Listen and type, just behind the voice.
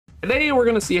Today, we're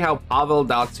going to see how Pavel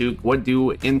Datsyuk would do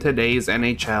in today's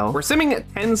NHL. We're simming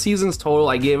 10 seasons total.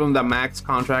 I gave him the max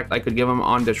contract I could give him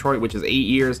on Detroit, which is 8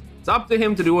 years. It's up to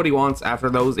him to do what he wants after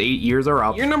those 8 years are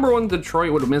up. Year number 1,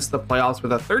 Detroit would miss the playoffs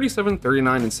with a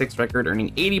 37-39-6 record,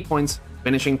 earning 80 points,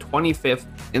 finishing 25th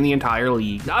in the entire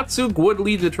league. Datsyuk would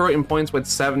lead Detroit in points with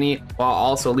 70, while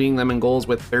also leading them in goals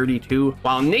with 32,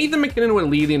 while Nathan MacKinnon would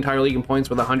lead the entire league in points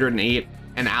with 108,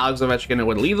 and Alex Ovechkin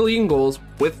would lead the league in goals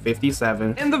with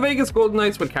 57. And the Vegas Golden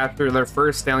Knights would capture their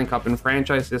first Stanley Cup in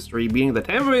franchise history, beating the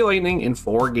Tampa Bay Lightning in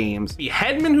 4 games. The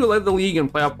Hedman, who led the league in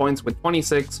playoff points with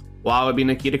 26, while it would be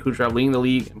Nikita Kucherov leading the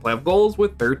league in playoff goals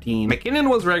with 13. MacKinnon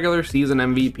was regular season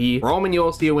MVP. Roman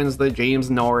Josi wins the James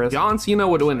Norris. John Cena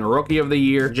would win Rookie of the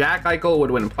Year. Jack Eichel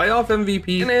would win playoff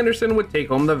MVP. And Anderson would take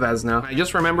home the Vezina. I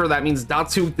just remember that means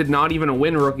Datsyuk did not even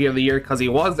win Rookie of the Year because he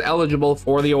was eligible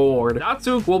for the award.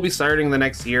 Datsyuk will be starting the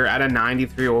next year at a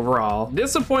 93 overall.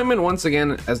 Disappointment once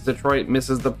again as Detroit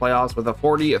misses the playoffs with a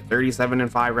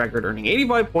 40-37-5 record, earning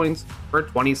 85 points for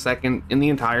 22nd in the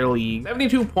entire league.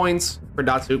 72 points for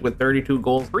Datsyuk with 32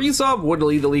 goals. Kaprizov would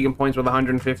lead the league in points with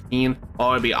 115,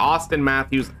 while it would be Austin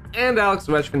Matthews and Alex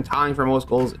Ovechkin tying for most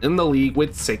goals in the league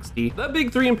with 60. The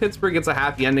Big Three in Pittsburgh gets a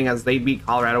happy ending as they beat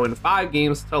Colorado in 5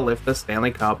 games to lift the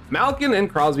Stanley Cup. Malkin and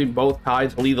Crosby both tied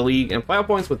to lead the league in playoff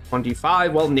points with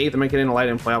 25, while Nathan MacKinnon led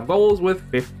in playoff goals with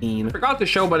 15. Forgot to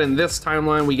show, but in this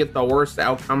timeline, we get the worst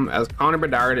outcome as Connor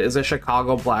Bedard is a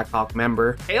Chicago Blackhawk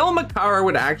member. Cale Makar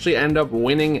would actually end up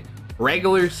winning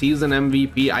regular season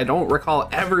MVP. I don't recall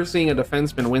ever seeing a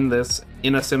defenseman win this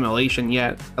in a simulation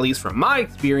yet, at least from my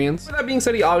experience. With that being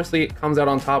said, he obviously comes out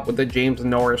on top with the James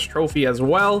Norris Trophy as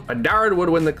well. Bedard would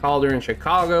win the Calder in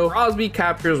Chicago. Crosby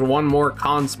captures 1 more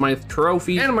Conn Smythe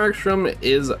Trophy, and Markstrom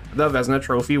is the Vezina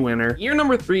Trophy winner. Year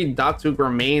number 3, Datsyuk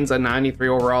remains a 93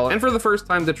 overall, and for the first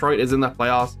time, Detroit is in the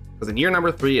playoffs, because in year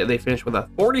number 3, they finished with a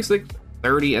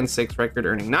 46-30-6 record,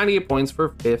 earning 98 points for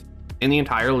 5th in the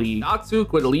entire league.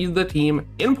 Datsyuk would lead the team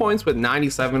in points with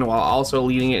 97, while also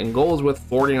leading it in goals with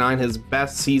 49, his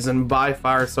best season by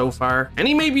far so far. And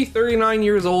he may be 39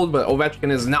 years old, but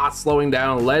Ovechkin is not slowing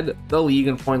down, led the league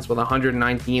in points with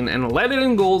 119, and led it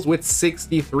in goals with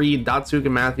 63. Datsyuk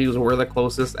and Matthews were the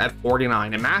closest at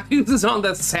 49, and Matthews is on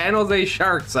the San Jose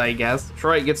Sharks, I guess.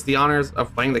 Detroit gets the honors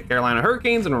of playing the Carolina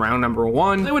Hurricanes in round number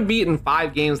 1. They would beat in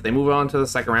 5 games. They move on to the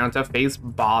second round to face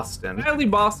Boston. Sadly,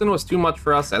 Boston was too much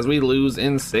for us as we lose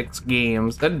in 6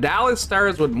 games. The Dallas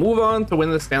Stars would move on to win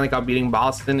the Stanley Cup, beating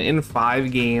Boston in 5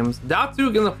 games.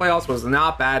 Datsyuk in the playoffs was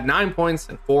not bad, 9 points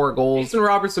and 4 goals. Jason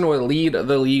Robertson would lead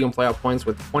the league in playoff points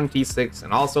with 26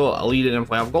 and also lead it in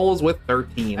playoff goals with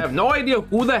 13. I have no idea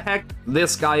who the heck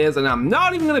this guy is, and I'm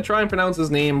not even going to try and pronounce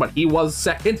his name, but he was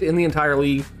second in the entire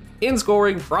league in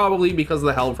scoring, probably because of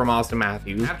the help from Austin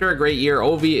Matthews. After a great year,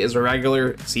 Ovi is a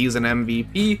regular season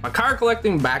MVP. Makar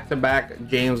collecting back-to-back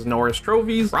James Norris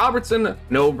trophies. Robertson,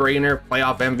 no-brainer,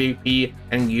 playoff MVP.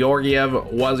 And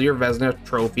Georgiev was your Vezina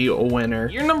Trophy winner.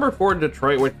 Year number 4,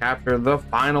 Detroit would capture the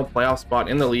final playoff spot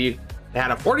in the league. They had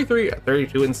a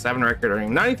 43-32-7 record,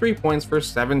 earning 93 points for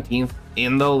 17th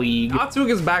in the league. Datsyuk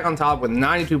is back on top with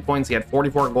 92 points. He had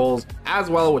 44 goals as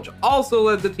well, which also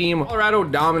led the team. Colorado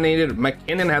dominated.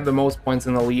 MacKinnon had the most points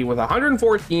in the league with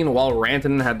 114, while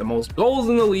Rantanen had the most goals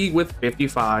in the league with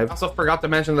 55. Also forgot to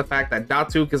mention the fact that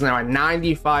Datsyuk is now at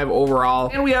 95 overall,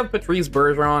 and we have Patrice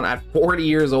Bergeron at 40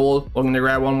 years old, looking to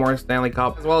grab 1 more Stanley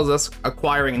Cup, as well as us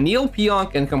acquiring Neil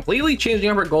Pionk and completely changing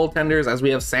up our goaltenders as we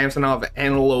have Samsonov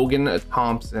and Logan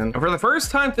Thompson. And for the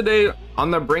first time today, on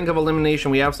the brink of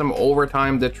elimination, we have some overtime.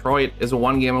 Detroit is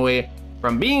 1 game away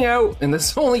from being out, and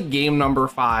this is only game number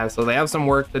 5, so they have some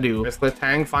work to do. Chris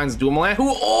Letang finds Dumoulin,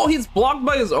 who, he's blocked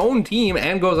by his own team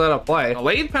and goes out of play. A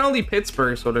late penalty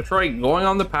Pittsburgh, so Detroit going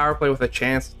on the power play with a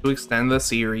chance to extend the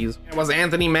series. It was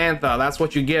Anthony Mantha. That's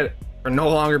what you get for no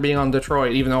longer being on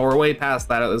Detroit, even though we're way past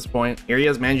that at this point. Here he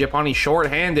is, Mangiapane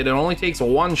short-handed. It only takes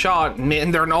 1 shot,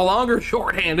 and they're no longer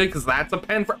short-handed because that's a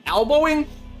pen for elbowing.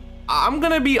 I'm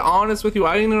gonna be honest with you,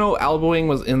 I didn't even know elbowing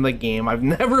was in the game. I've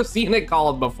never seen it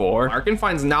called before. Larkin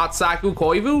finds not Saku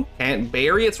Koivu, can't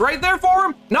bury, it's right there for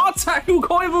him. Not Saku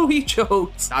Koivu, he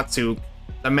chokes. Datsyuk,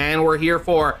 the man we're here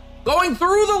for, going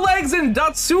through the legs in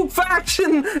Datsyuk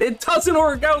faction. It doesn't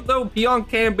work out though. Pionk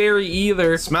can't bury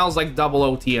either. Smells like double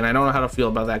OT, and I don't know how to feel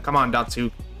about that. Come on,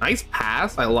 Datsyuk. Nice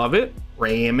pass, I love it.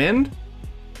 Raymond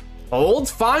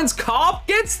holds, finds Kopp,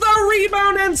 gets the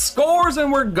rebound and scores, and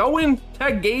we're going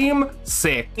to game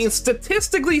 6. I mean,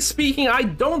 statistically speaking, I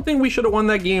don't think we should have won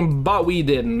that game, but we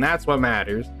didn't. That's what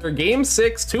matters. For game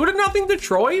 6, 2-0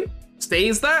 Detroit.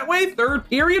 Stays that way, third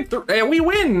period, and we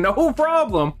win, no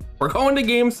problem. We're going to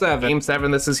game 7. Game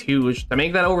 7, this is huge. To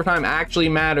make that overtime actually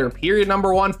matter, period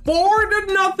number 1,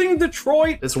 4-0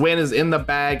 Detroit. This win is in the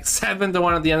bag,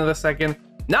 7-1 at the end of the second.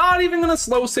 Not even gonna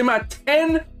slow sim at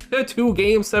 10-2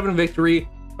 game 7 victory.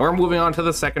 We're moving on to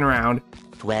the second round.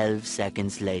 12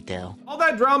 seconds later. All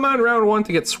that drama in round 1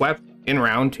 to get swept in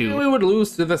round 2. We would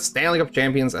lose to the Stanley Cup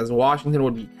champions as Washington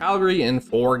would beat Calgary in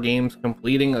 4 games,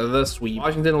 completing the sweep.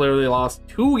 Washington literally lost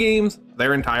 2 games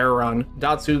their entire run.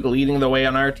 Datsyuk leading the way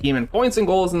on our team in points and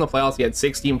goals in the playoffs. He had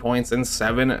 16 points and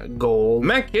 7 goals.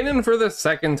 McKinnon for the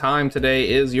second time today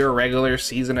is your regular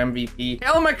season MVP.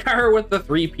 Cale Makar with the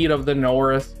three-peat of the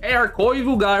Norris. Hey, our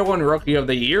Koivu guy won Rookie of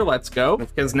the Year. Let's go.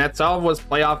 Because Kuznetsov was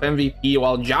playoff MVP,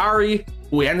 while Jari,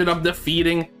 who we ended up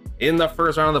defeating in the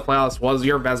first round of the playoffs, was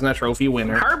your Vezina Trophy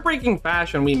winner. Heartbreaking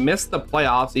fashion, we missed the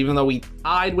playoffs, even though we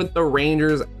tied with the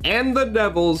Rangers and the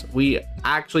Devils. We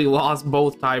actually lost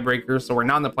both tiebreakers, so we're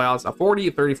not in the playoffs. A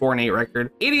 40, 34, and 8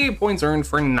 record. 88 points earned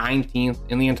for 19th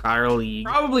in the entire league.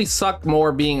 Probably sucked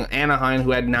more being Anaheim,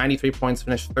 who had 93 points,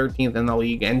 finished 13th in the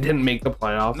league, and didn't make the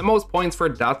playoffs. The most points for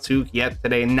Datsyuk yet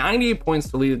today, 98 points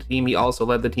to lead the team. He also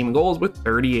led the team in goals with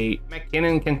 38.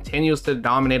 McKinnon continues to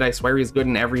dominate. I swear he's good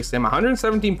in every sim.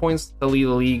 117 points to lead the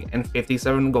league and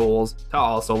 57 goals to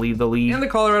also lead the league. And the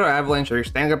Colorado Avalanche are your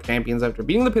Stanley Cup champions after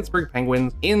beating the Pittsburgh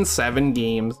Penguins in 7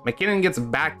 games. McKinnon gets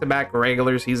back-to-back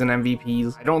regular season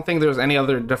MVPs. I don't think there's any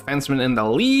other defenseman in the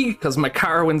league because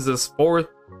Makar wins his 4th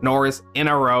Norris in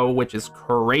a row, which is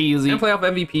crazy. And playoff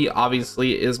MVP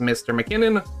obviously is Mr.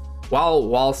 McKinnon, while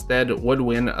Wallstead would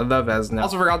win the Vezina.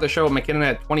 Also forgot to show McKinnon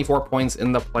had 24 points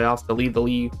in the playoffs to lead the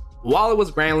league, while it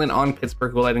was Granlund on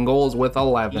Pittsburgh who led in goals with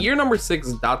 11. Year number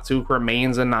 6, Datsyuk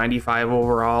remains a 95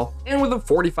 overall, and with a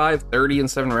 45, 30,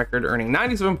 and 7 record, earning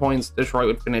 97 points, Detroit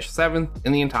would finish 7th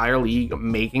in the entire league,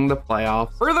 making the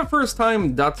playoffs. For the first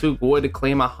time, Datsyuk would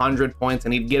claim 100 points,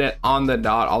 and he'd get it on the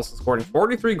dot, also scoring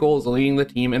 43 goals, leading the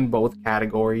team in both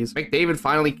categories. McDavid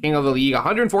finally king of the league,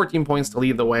 114 points to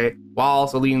lead the way, while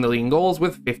also leading the league in goals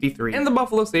with 53. And the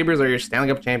Buffalo Sabres are your Stanley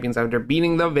Cup champions after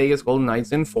beating the Vegas Golden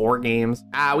Knights in 4 games.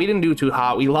 We didn't do too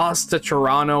hot. We lost to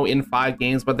Toronto in 5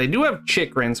 games, but they do have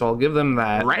Chikrin, so I'll give them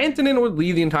that. Rantanen would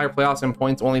lead the entire playoffs in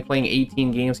points, only playing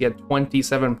 18 games. He had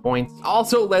 27 points.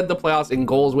 Also led the playoffs in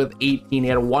goals with 18. He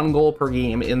had 1 goal per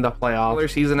game in the playoffs. Regular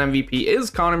season MVP is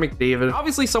Connor McDavid.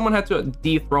 Obviously, someone had to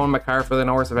dethrone Makar for the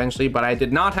Norris eventually, but I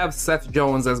did not have Seth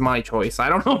Jones as my choice. I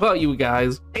don't know about you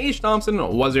guys. Tage Thompson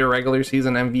was your regular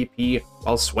season MVP,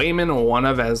 while Swayman won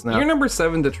a Vezina. Year number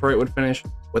 7, Detroit would finish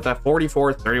with a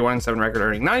 44, 31, and 7 record,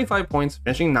 earning 95 points,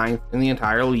 finishing 9th in the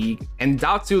entire league. And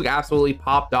Datsyuk absolutely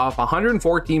popped off,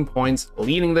 114 points,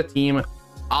 leading the team,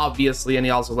 obviously, and he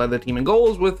also led the team in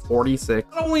goals with 46.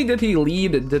 Not only did he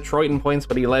lead Detroit in points,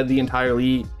 but he led the entire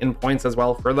league in points as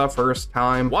well for the first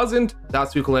time. Wasn't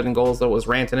Datsyuk led in goals, though, it was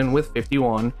Rantanen with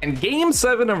 51. And game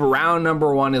 7 of round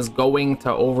number 1 is going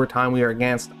to overtime. We are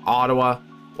against Ottawa.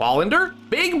 Wallander,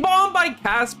 big bomb by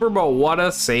Casper, but what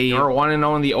a save. We're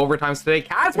 1-0 in the overtimes today.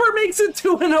 Casper makes it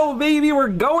 2-0, baby. We're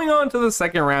going on to the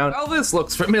second round. Well, this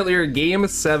looks familiar. Game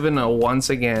 7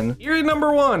 once again. Period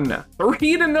number 1,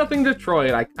 3-0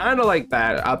 Detroit. I kind of like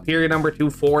that. Period number 2,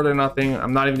 4-0.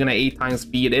 I'm not even gonna 8 times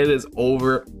speed. It is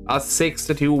over. A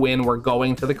 6-2 win. We're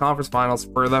going to the conference finals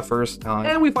for the first time.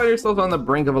 And we find ourselves on the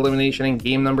brink of elimination in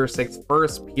game number 6,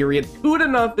 first period,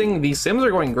 2-0. These sims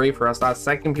are going great for us. That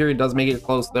second period does make it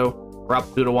close though. We're up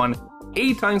 2-1.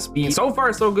 8 times speed. So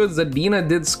far so good. Zadina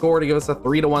did score to give us a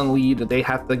 3-1 lead. They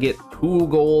have to get 2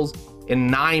 goals in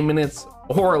 9 minutes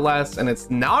or less, and it's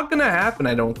not gonna happen,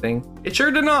 I don't think. It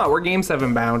sure did not. We're game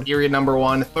 7 bound. Period number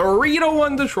 1,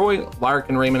 3-1 Detroit.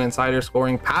 Larkin, Raymond, Insider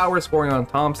scoring. Power scoring on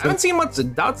Thompson. I haven't seen much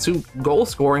Datsyuk goal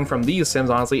scoring from these sims,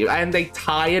 honestly, and they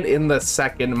tie it in the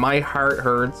second. My heart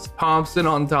hurts. Thompson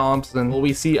on Thompson. Will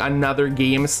we see another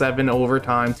game 7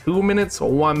 overtime? 2 minutes,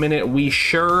 1 minute. We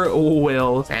sure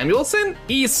will. Samuelson,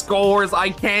 he scores. I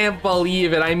can't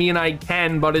believe it. I mean, I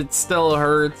can, but it still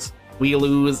hurts. We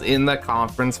lose in the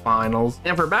conference finals.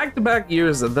 And for back-to-back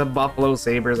years, the Buffalo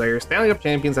Sabres are your Stanley Cup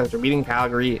champions after beating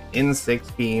Calgary in 6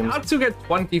 games. Datsyuk get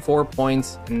 24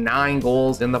 points and 9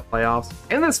 goals in the playoffs.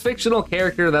 And this fictional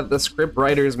character that the script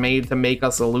writers made to make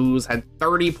us lose had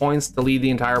 30 points to lead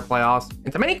the entire playoffs.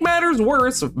 And to make matters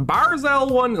worse, Barzal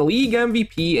won league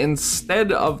MVP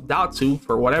instead of Datsyuk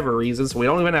for whatever reason, so we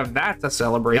don't even have that to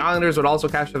celebrate. The Islanders would also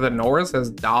capture the Norris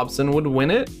as Dobson would win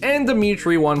it, and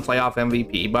Dimitri won playoff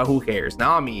MVP, but who cares? cares?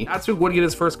 Not me. Datsyuk would get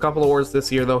his first couple awards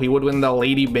this year, though. He would win the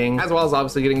Lady Bing, as well as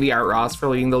obviously getting the Art Ross for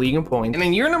leading the league in points. And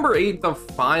in year number 8, the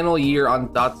final year on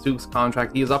Datsyuk's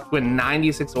contract, he is up to a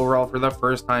 96 overall for the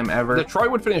first time ever.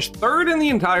 Detroit would finish 3rd in the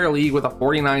entire league with a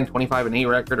 49, 25, and 8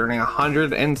 record, earning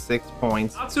 106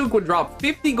 points. Datsyuk would drop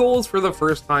 50 goals for the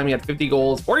first time. He had 50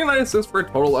 goals, 49 assists for a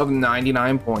total of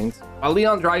 99 points. While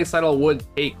Leon Draisaitl would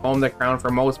take home the crown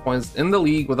for most points in the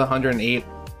league with 108,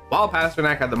 while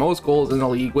Pasternak had the most goals in the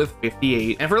league with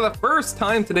 58. And for the first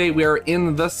time today, we are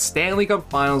in the Stanley Cup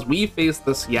Finals. We face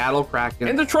the Seattle Kraken,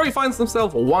 and Detroit finds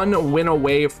themselves 1 win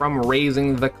away from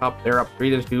raising the cup. They're up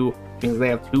 3-2, means they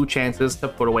have 2 chances to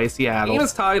put away Seattle. The game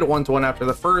is tied 1-1 after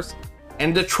the first,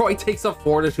 and Detroit takes a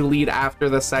 4-2 lead after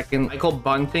the second. Michael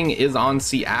Bunting is on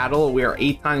Seattle. We are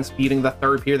 8 times beating the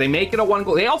third period. They make it a 1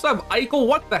 goal. They also have Eichel.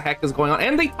 What the heck is going on?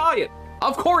 And they tie it.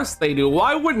 Of course they do.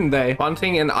 Why wouldn't they?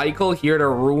 Bunting and Eichel here to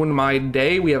ruin my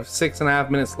day. We have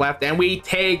 6.5 minutes left, and we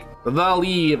take the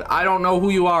lead. I don't know who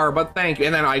you are, but thank you.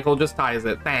 And then Eichel just ties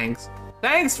it. Thanks.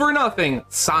 Thanks for nothing,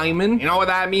 Simon. You know what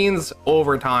that means?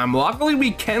 Overtime. Luckily,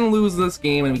 we can lose this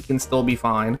game, and we can still be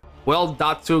fine. Will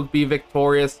Datsyuk be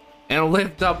victorious and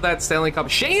lift up that Stanley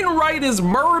Cup? Shane Wright is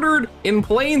murdered in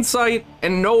plain sight,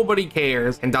 and nobody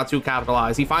cares. And Datsyuk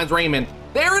capitalized. He finds Raymond.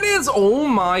 There it is. Oh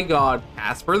my God.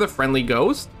 Casper, the friendly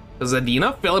ghost.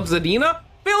 Zadina. Philip Zadina.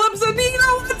 Philip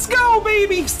Zadina. Let's go,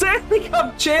 baby. Stanley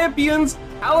Cup champions.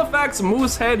 Halifax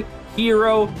Moosehead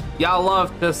hero. Y'all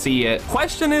love to see it.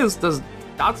 Question is, does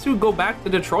Datsyuk go back to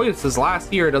Detroit? It's his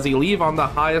last year. Does he leave on the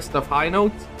highest of high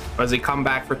notes? Or does he come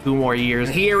back for 2 more years?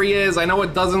 Here he is. I know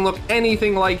it doesn't look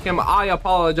anything like him. I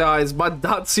apologize, but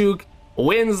Datsyuk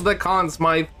wins the Conn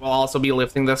Smythe. Will also be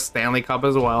lifting the Stanley Cup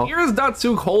as well. Here's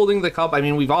Datsyuk holding the cup. I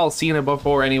mean, we've all seen it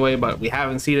before anyway, but we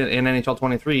haven't seen it in NHL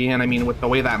 23. And I mean, with the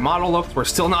way that model looks, we're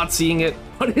still not seeing it,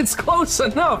 but it's close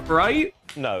enough, right?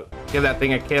 No. Give that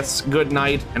thing a kiss. Good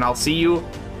night, and I'll see you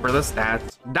for the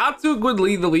stats. Datsyuk would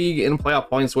lead the league in playoff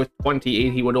points with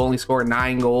 28. He would only score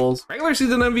 9 goals. Regular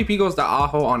season MVP goes to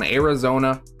Aho on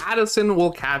Arizona. Addison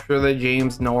will capture the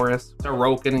James Norris.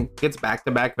 Sorokin gets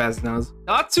back-to-back Vezinas.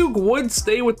 Datsyuk would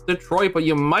stay with Detroit, but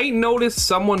you might notice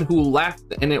someone who left,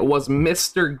 and it was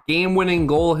Mr. Game-winning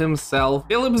goal himself.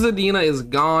 Philip Zadina is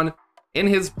gone. In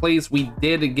his place, we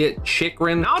did get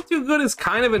Chikrin. Not too good is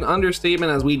kind of an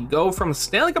understatement, as we'd go from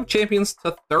Stanley Cup champions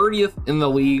to 30th in the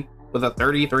league with a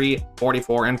 33,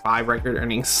 44, and 5 record,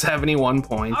 earning 71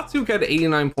 points. Datsyuk had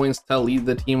 89 points to lead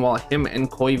the team, while him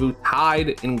and Koivu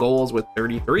tied in goals with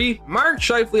 33. Mark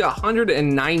Scheifele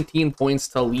 119 points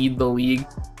to lead the league,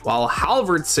 while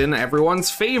Halverson,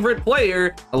 everyone's favorite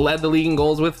player, led the league in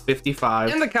goals with 55.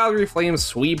 And the Calgary Flames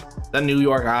sweep the New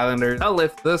York Islanders to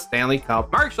lift the Stanley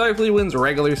Cup. Mark Scheifele wins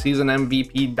regular season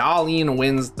MVP. Dahlin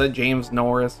wins the James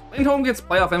Norris. Lindholm gets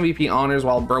playoff MVP honors,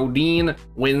 while Brodin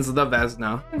wins the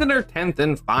Vezina. And in their 10th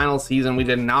and final season, we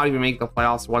did not even make the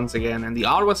playoffs once again, and the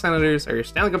Ottawa Senators are your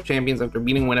Stanley Cup champions after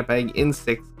beating Winnipeg in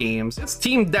 6 games. This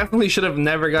team definitely should have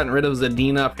never gotten rid of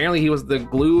Zadina. Apparently he was the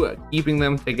glue keeping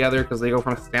them together, because they go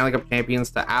from Stanley Cup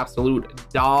champions to absolute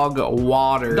dog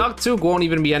water. Datsyuk won't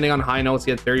even be ending on high notes.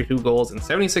 He had 32 goals and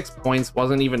 76 points.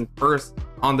 Wasn't even first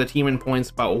on the team in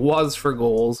points, but was for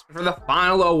goals. For the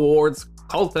final awards,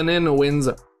 Kultanen wins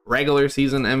regular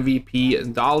season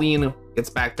MVP. Dahlin gets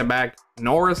back-to-back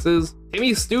Norris's.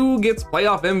 Timmy Stu gets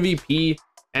playoff MVP,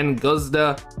 and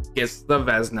Guzda gets the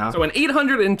Vezina. So in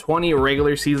 820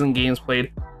 regular season games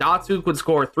played, Datsyuk would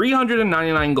score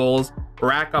 399 goals,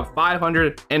 rack up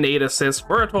 508 assists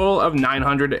for a total of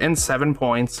 907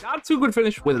 points. Datsyuk would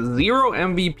finish with 0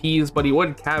 MVPs, but he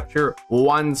would capture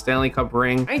 1 Stanley Cup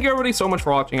ring. Thank you everybody so much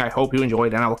for watching. I hope you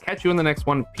enjoyed, and I will catch you in the next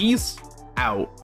one. Peace out.